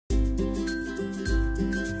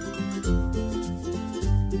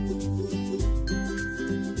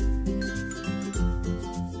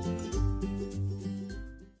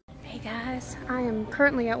I am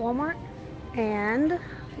currently at Walmart and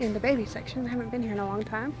in the baby section. I haven't been here in a long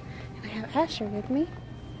time. And I have Asher with me.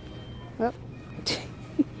 Oh,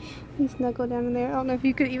 he snuggled down in there. I don't know if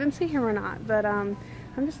you could even see him or not, but I'm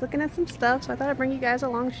just looking at some stuff, so I thought I'd bring you guys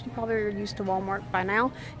along. You probably are used to Walmart by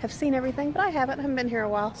now, have seen everything, but I haven't been here a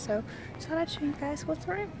while, so just thought I'd show you guys what's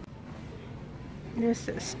around. This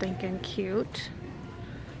is stinking cute.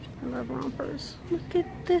 I love rompers. Look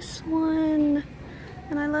at this one.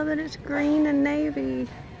 And I love that it's green and navy.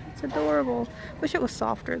 It's adorable. Wish it was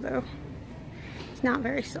softer though. It's not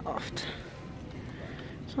very soft.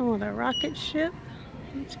 This one with a rocket ship.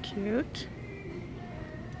 It's cute.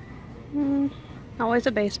 Always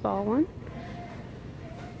a baseball one.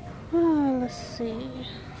 Oh, let's see.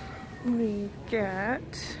 We got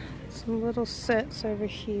some little sets over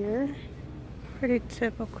here. Pretty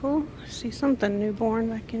typical. See something newborn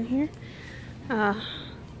back in here.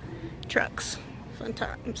 Trucks. Fun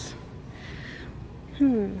times.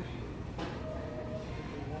 Over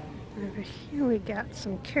here we got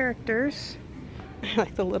some characters. I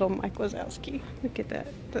like the little Mike Wazowski. Look at that.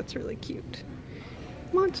 That's really cute.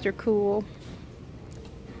 Monster Cool.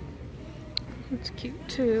 That's cute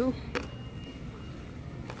too.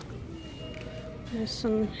 There's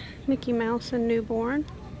some Mickey Mouse and newborn.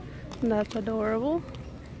 That's adorable.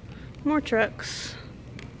 More trucks.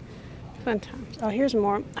 Fun times. Oh, here's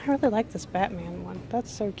more. I really like this Batman one.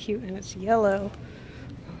 That's so cute, and it's yellow.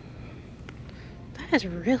 That is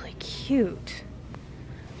really cute.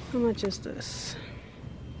 How much is this?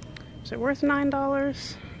 Is it worth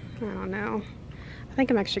 $9? I don't know. I think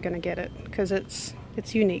I'm actually gonna get it because it's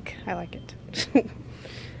unique. I like it.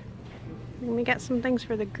 And we got some things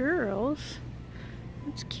for the girls.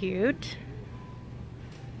 That's cute.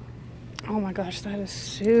 Oh my gosh, that is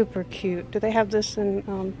super cute. Do they have this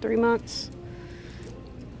in 3 months?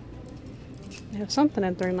 They have something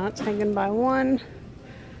in 3 months, hanging by one.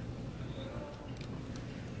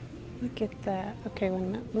 Look at that. Okay, wait a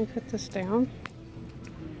minute. Let me put this down.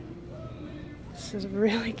 This is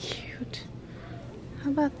really cute.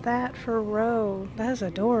 How about that for Ro? That is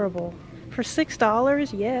adorable. For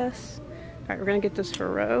 $6? Yes. Alright, we're going to get this for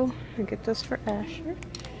Ro and get this for Asher.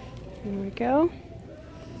 There we go.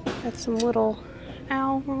 Got some little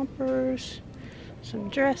owl rompers, some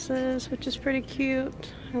dresses, which is pretty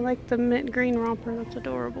cute. I like the mint green romper, that's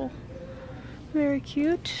adorable. Very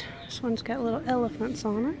cute. This one's got little elephants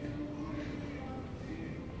on it.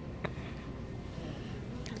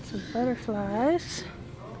 Got some butterflies.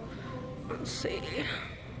 Let's see.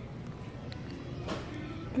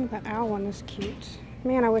 Oh, that owl one is cute.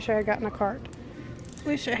 Man, I wish I had gotten a cart.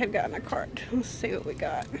 Wish I had gotten a cart. Let's see what we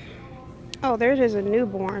got. Oh, there it is, a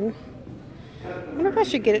newborn. I wonder if I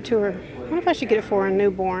should get it to her. I wonder if I should get it for a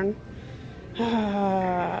newborn.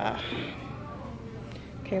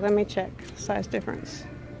 Okay, let me check size difference.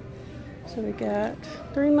 So we got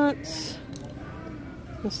 3 months.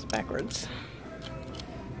 This is backwards.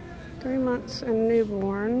 3 months and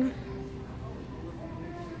newborn.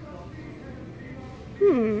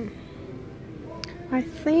 I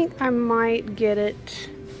think I might get it.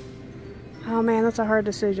 Oh man, that's a hard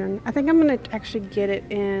decision. I think I'm gonna actually get it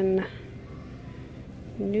in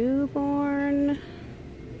newborn.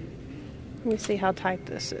 Let me see how tight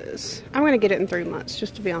this is. I'm gonna get it in 3 months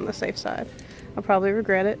just to be on the safe side. I'll probably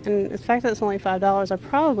regret it. And the fact that it's only $5, I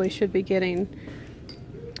probably should be getting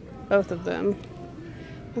both of them.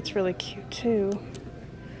 That's really cute too.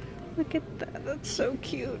 Look at that, that's so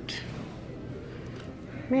cute.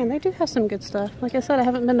 Man, they do have some good stuff. Like I said, I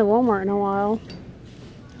haven't been to Walmart in a while.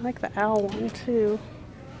 I like the owl one too.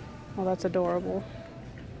 Oh, that's adorable.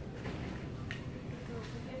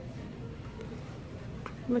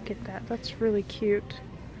 Look at that. That's really cute.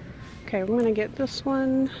 Okay, we're gonna get this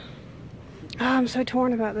one. Oh, I'm so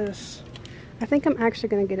torn about this. I think I'm actually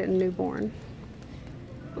gonna get it in newborn.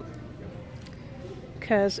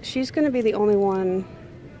 Because she's gonna be the only one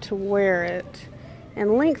to wear it.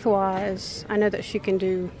 And lengthwise, I know that she can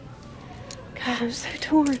do... God, I'm so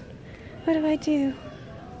torn. What do I do?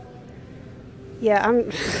 Yeah, I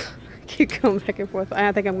keep going back and forth. I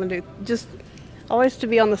think I'm going to do just always to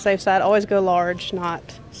be on the safe side. Always go large,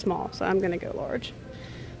 not small. So I'm going to go large.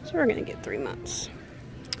 So we're going to get 3 months.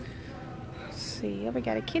 Let's see. Oh, we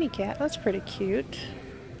got a kitty cat. That's pretty cute.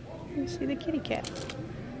 Let me see the kitty cat.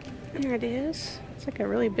 There it is. It's like a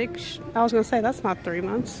really big... I was going to say that's not 3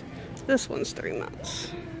 months. This one's 3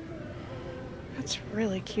 months. That's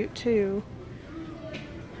really cute too.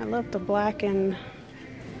 I love the black and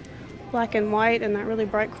white and that really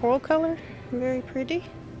bright coral color. Very pretty.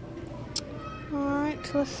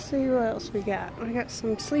 Alright, let's see what else we got. We got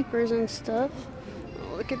some sleepers and stuff.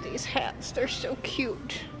 Oh, look at these hats. They're so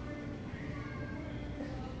cute.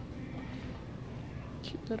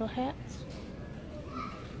 Cute little hats.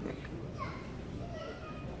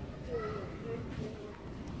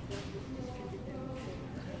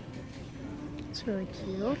 It's really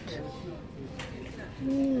cute.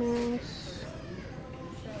 Nice.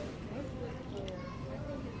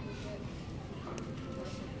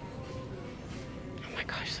 Oh my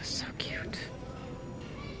gosh, that's so cute.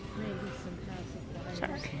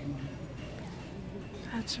 Sorry.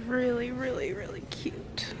 That's really, really, really cute.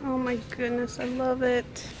 Oh my goodness, I love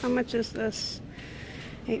it. How much is this?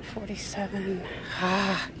 $8.47.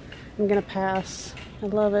 Ah, I'm gonna pass. I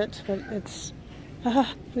love it, but it's...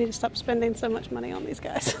 I need to stop spending so much money on these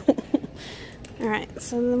guys. Alright,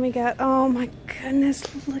 so then we got... Oh my goodness,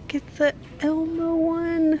 look at the Elmo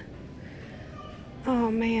one.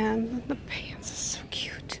 Oh man, the pants is so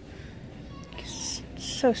cute. It's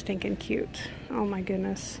so stinking cute. Oh my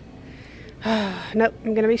goodness. Nope,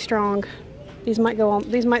 I'm gonna be strong. These might go on.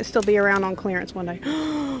 These might still be around on clearance one day.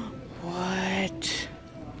 What?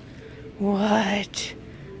 What?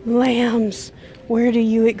 Lambs, where do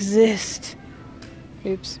you exist?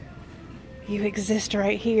 Oops. You exist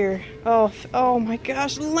right here. Oh my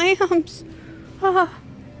gosh, lambs! Ah.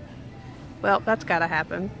 Well, that's gotta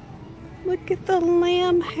happen. Look at the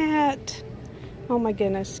lamb hat. Oh my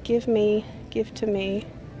goodness, give to me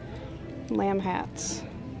lamb hats.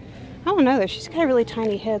 I don't know though, she's got a really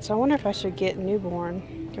tiny head, so I wonder if I should get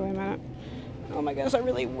newborn. Okay, wait a minute. Oh my gosh, I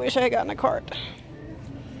really wish I had gotten a cart.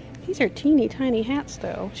 These are teeny tiny hats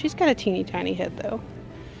though. She's got a teeny tiny head though.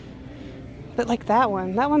 But like that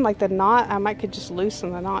one like the knot, I could just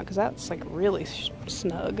loosen the knot because that's like really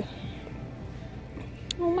snug.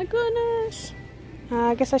 Oh my goodness.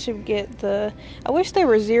 I guess I should get the, I wish they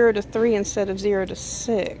were 0 to 3 instead of 0 to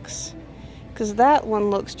 6. Because that one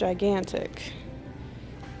looks gigantic.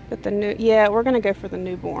 But the new, yeah, we're going to go for the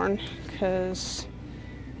newborn. Because,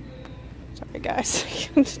 sorry guys,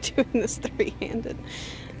 I'm just doing this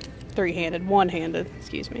one-handed,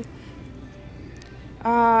 excuse me.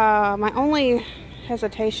 My only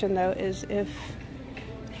hesitation though is if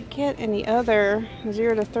I get any other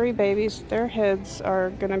 0 to 3 babies, their heads are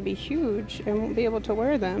going to be huge and won't be able to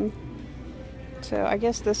wear them. So I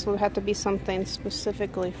guess this will have to be something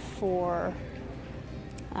specifically for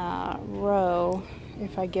Roe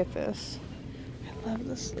if I get this. I love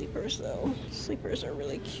the sleepers though. Sleepers are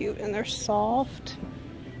really cute and they're soft.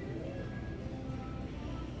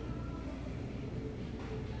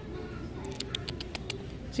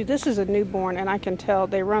 See, this is a newborn, and I can tell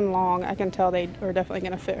they run long. I can tell they are definitely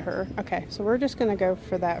going to fit her. Okay, so we're just going to go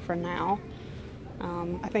for that for now.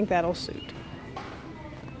 I think that'll suit.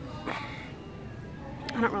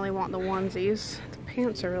 I don't really want the onesies. The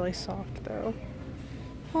pants are really soft, though.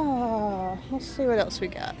 Oh, let's see what else we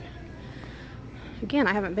got. Again,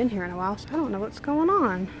 I haven't been here in a while, so I don't know what's going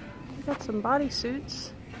on. We got some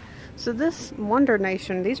bodysuits. So this Wonder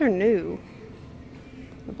Nation, these are new.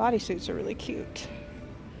 The bodysuits are really cute.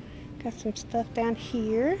 Got some stuff down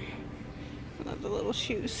here. I love the little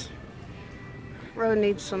shoes. Ro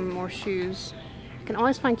needs some more shoes. I can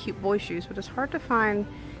always find cute boy shoes, but it's hard to find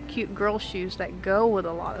cute girl shoes that go with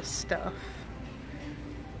a lot of stuff.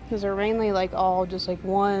 Because they're mainly like all just like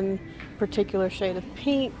one particular shade of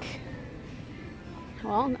pink.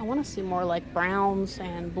 Well, I want to see more like browns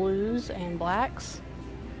and blues and blacks.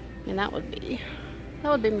 And that would be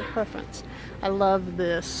my preference. I love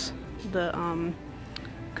this. The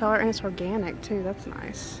color, and it's organic too. That's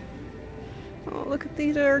nice. Oh, look at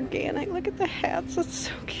these, are organic. Look at the hats. That's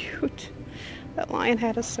so cute. That lion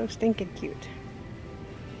hat is so stinking cute.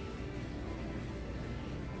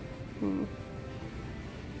 Oh,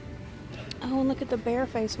 and look at the bare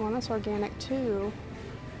face one. That's organic too.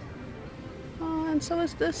 Oh, and so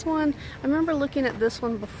is this one. I remember looking at this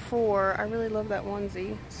one before. I really love that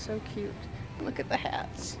onesie. It's so cute. Look at the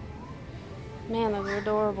hats. Man, those are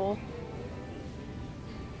adorable.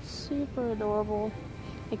 Super adorable.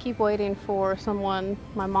 I keep waiting for someone,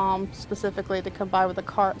 my mom specifically, to come by with a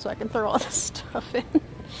cart so I can throw all this stuff in.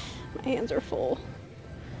 My hands are full.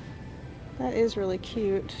 That is really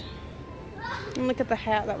cute. And look at the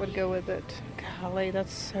hat that would go with it. Golly,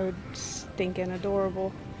 that's so stinking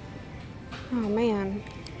adorable. Oh man.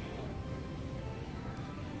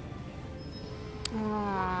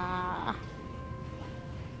 Ah.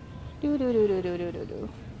 Do do do do do do do do.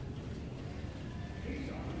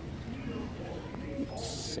 Let's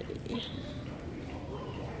see.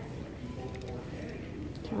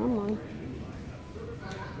 Come on.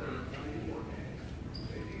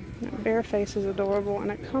 That bare face is adorable,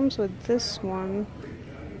 and it comes with this one,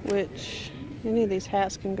 which any of these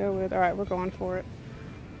hats can go with. Alright, we're going for it.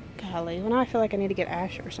 Golly, well now I feel like I need to get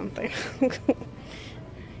Asher or something.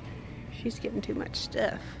 She's getting too much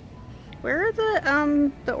stuff. Where are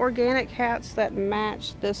the organic hats that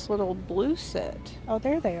match this little blue set? Oh,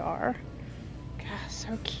 there they are. God,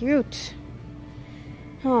 so cute.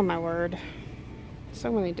 Oh my word.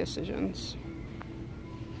 So many decisions.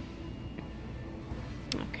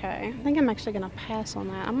 Okay, I think I'm actually gonna pass on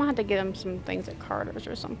that. I'm gonna have to get him some things at Carter's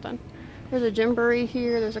or something. There's a Gymboree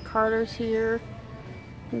here, there's a Carter's here.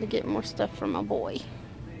 I need to get more stuff for my boy.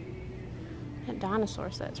 That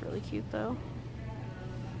dinosaur set's really cute though.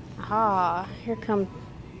 Aha, here come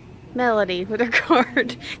Melody with her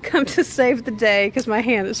card. Come to save the day because my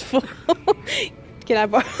hand is full. Can I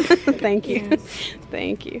borrow? Thank you. Yes.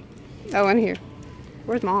 Thank you. Oh, in here.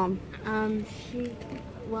 Where's Mom?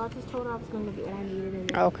 Well, I just told her I was going to get what I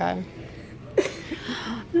needed. Okay.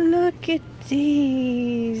 Look at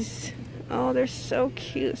these. Oh, they're so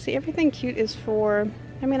cute. See, everything cute is for,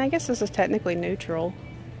 I mean, I guess this is technically neutral.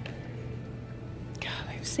 God,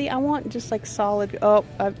 see, I want just like solid, oh,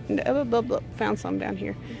 I found some down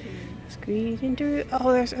here. Squeezing through. Oh,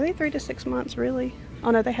 are they 3 to 6 months, really?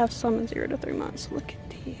 Oh no, they have some in 0 to 3 months. Look at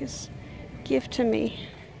these. Give to me.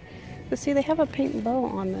 But see, they have a pink bow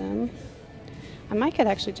on them. I might could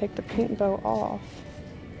actually take the pink bow off.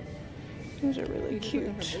 Those are really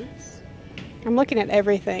cute. I'm looking at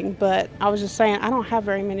everything, but I was just saying I don't have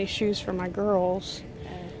very many shoes for my girls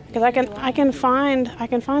because I can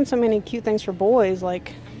find so many cute things for boys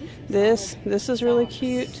like this. This is really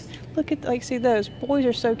cute. Look at, like, see those boys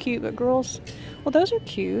are so cute, but girls, well, those are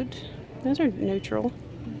cute. Those are neutral.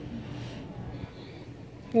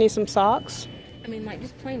 You need some socks? I mean, like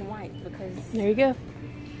just plain white because. There you go.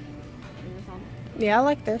 Yeah, I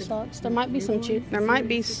like their socks. There might be some cheap. There might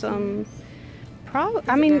be some.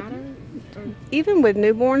 I mean, even with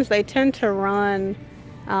newborns, they tend to run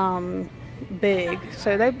big,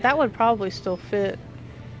 so that would probably still fit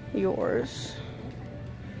yours.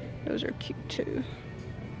 Those are cute too.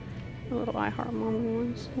 The little I Heart Mommy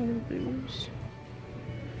ones and the blues.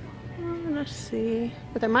 Let's see,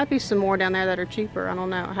 but there might be some more down there that are cheaper. I don't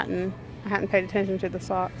know. I hadn't paid attention to the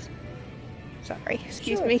socks. Sorry,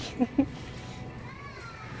 excuse me.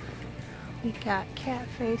 We got cat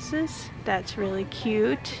faces. That's really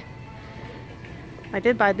cute. I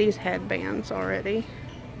did buy these headbands already.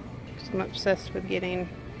 I'm obsessed with getting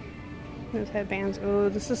those headbands. Oh,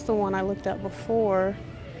 this is the one I looked at before.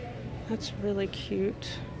 That's really cute.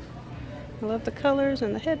 I love the colors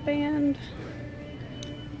and the headband.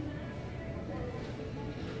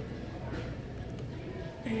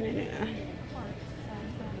 Yeah.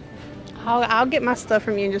 I'll get my stuff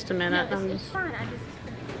from you in just a minute. No, it's fine. I just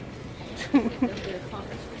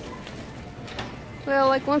well,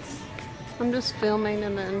 like once I'm just filming,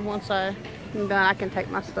 and then once I'm done, I can take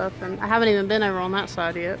my stuff. And I haven't even been over on that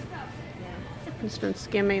side yet. I've just been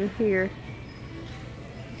skimming here.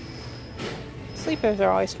 Sleepers are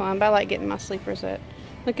always fun, but I like getting my sleepers at.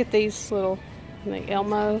 Look at these little, like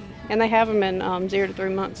Elmo, and they have them in 0 to 3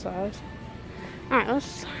 month size. All right,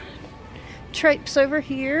 let's traipse over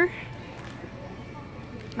here.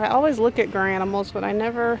 I always look at Garanimals, but I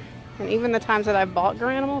never. And even the times that I bought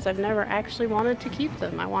Garanimals, I've never actually wanted to keep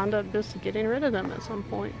them. I wound up just getting rid of them at some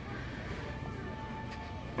point.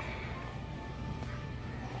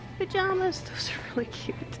 Pajamas, those are really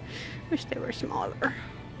cute. Wish they were smaller.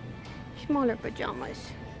 Smaller pajamas.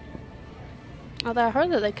 Although I heard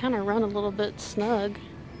that they kind of run a little bit snug.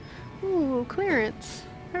 Ooh, clearance.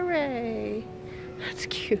 Hooray. That's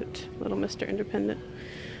cute. Little Mr. Independent.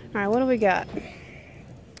 Alright, what do we got?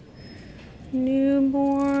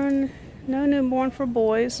 Newborn. No newborn for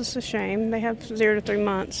boys. It's a shame. They have 0 to 3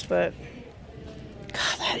 months, but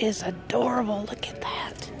God, that is adorable. Look at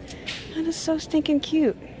that. That is so stinking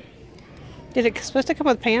cute. Did it supposed to come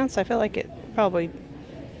with pants? I feel like it probably.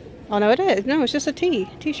 Oh no, it is. No, it's just a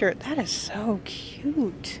t-shirt. That is so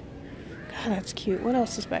cute. God, that's cute. What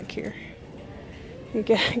else is back here? You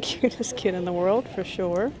get cutest kid in the world for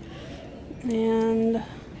sure. And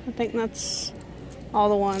I think that's all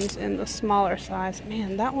the ones in the smaller size.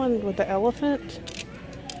 Man, that one with the elephant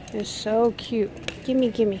is so cute.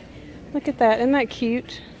 Gimme. Look at that. Isn't that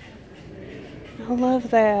cute? I love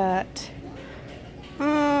that.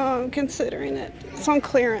 Oh, I'm considering it. It's on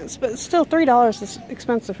clearance, but still $3 is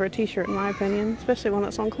expensive for a t-shirt in my opinion, especially one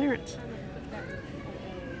that's on clearance.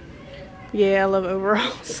 Yeah, I love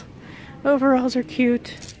overalls. Overalls are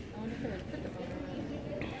cute.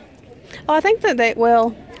 Oh, I think that I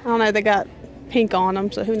don't know, they got pink on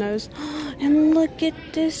them, so who knows. And look at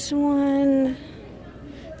this one.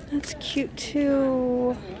 That's cute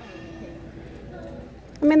too.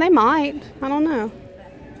 I mean, they might. I don't know.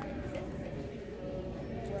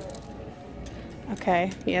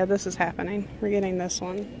 Okay, yeah, this is happening. We're getting this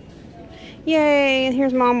one. Yay, and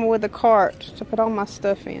here's Mama with the cart to put all my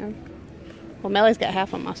stuff in. Well, Mellie's got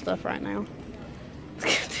half of my stuff right now.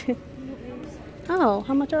 Oh,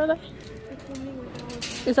 how much are they?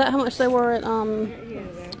 Is that how much they were at,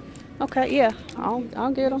 Okay, yeah,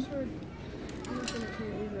 I'll get them.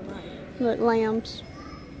 Look, lambs.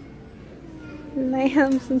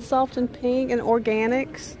 Lambs and soft and pink and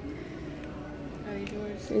organics.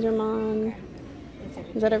 These are mine.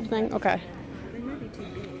 Is that everything? Okay.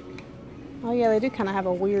 Oh yeah, they do kind of have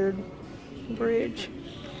a weird bridge.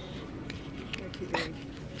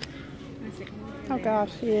 Oh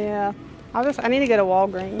gosh, yeah. I need to go to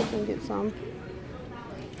Walgreens and get some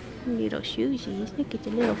little shoesies. Look at the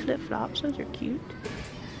little flip-flops. Those are cute.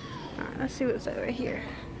 Alright, let's see what's over here.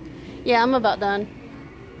 Yeah, I'm about done.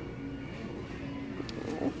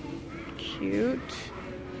 Oh, cute.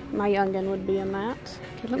 My youngin would be in that.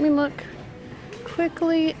 Okay, let me look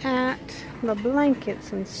quickly at the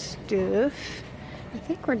blankets and stuff. I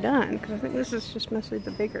think we're done because I think this is just mostly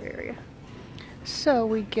the bigger area. So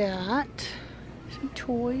we got some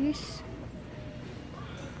toys.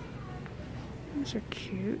 Those are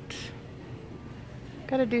cute.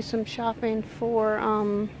 Gotta do some shopping for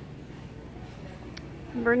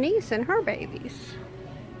Bernice and her babies.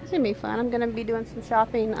 It's gonna be fun. I'm gonna be doing some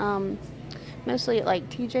shopping mostly at like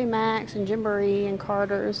TJ Maxx and Gymboree and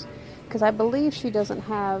Carter's because I believe she doesn't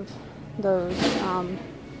have those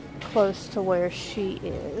close to where she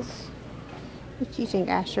is. What do you think,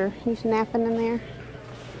 Asher? He's napping in there?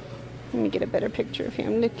 Let me get a better picture of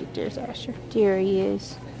him. Look at there's Asher. There he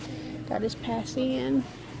is. Got his passy in.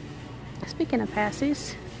 Speaking of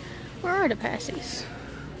passies, where are the passies?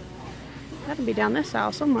 Gotta be down this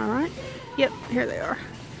aisle somewhere, right? Yep, here they are.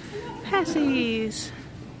 Passies.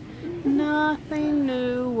 Nothing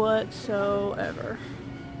new whatsoever.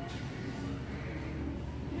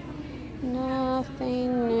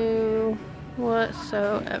 Nothing new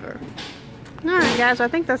whatsoever. Alright guys, I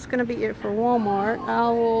think that's going to be it for Walmart.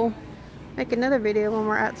 I will make another video when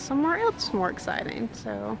we're at somewhere else more exciting.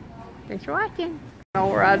 So, thanks for watching.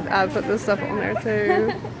 Where I put this stuff on there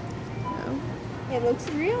too. It looks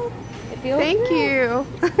real. It feels Thank real.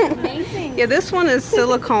 you. Amazing. Yeah, this one is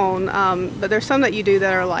silicone, but there's some that you do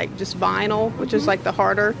that are like just vinyl, which is like the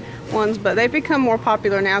harder ones, but they've become more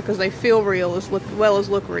popular now because they feel real as well as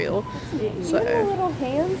look real. So. Even the little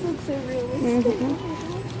hands look so realistic.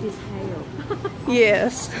 His hair.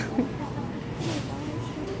 Yes.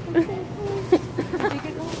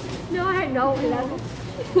 No, I know.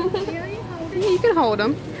 You can hold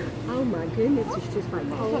them. Oh my goodness, it's just like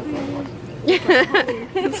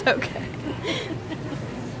It's okay.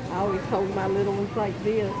 I always hold my little ones like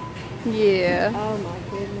this. Yeah. Oh my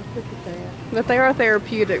goodness, look at that. But they are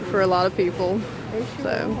therapeutic for a lot of people. They sure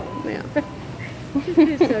So, are. yeah.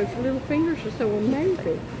 Just those little fingers are so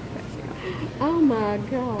amazing. Oh my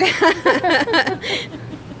God.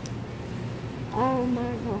 Oh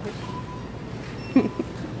my gosh.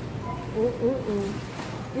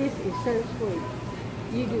 This is so sweet.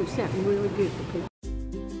 You do something really good for people.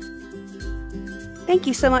 Thank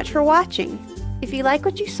you so much for watching. If you like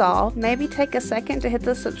what you saw, maybe take a second to hit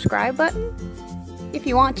the subscribe button. If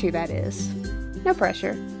you want to, that is. No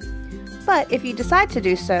pressure. But if you decide to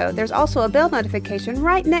do so, there's also a bell notification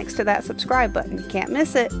right next to that subscribe button. You can't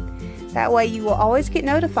miss it. That way you will always get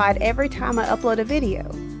notified every time I upload a video.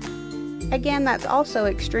 Again, that's also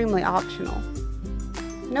extremely optional.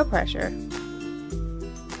 No pressure.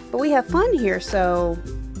 But we have fun here, so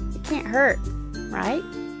it can't hurt, right?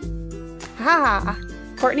 Ha!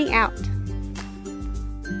 Courtney out.